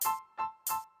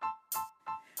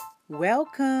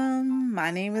Welcome.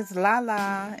 My name is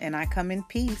Lala and I come in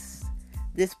peace.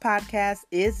 This podcast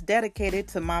is dedicated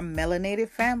to my melanated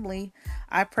family.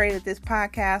 I pray that this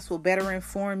podcast will better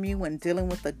inform you when dealing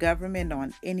with the government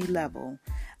on any level.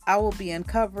 I will be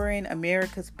uncovering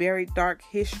America's buried dark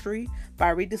history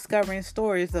by rediscovering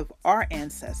stories of our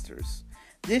ancestors.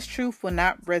 This truth will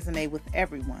not resonate with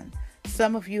everyone.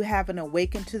 Some of you haven't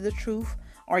awakened to the truth,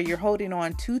 or you're holding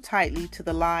on too tightly to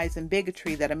the lies and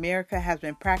bigotry that America has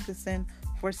been practicing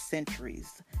for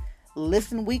centuries.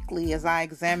 Listen weekly as I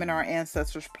examine our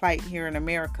ancestors' plight here in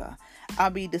America. I'll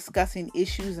be discussing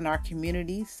issues in our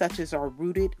community, such as our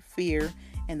rooted fear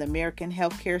in the American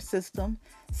healthcare system,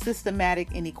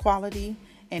 systematic inequality,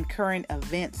 and current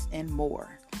events, and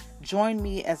more. Join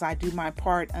me as I do my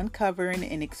part uncovering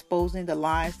and exposing the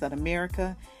lies that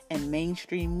America and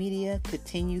mainstream media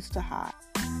continues to hide.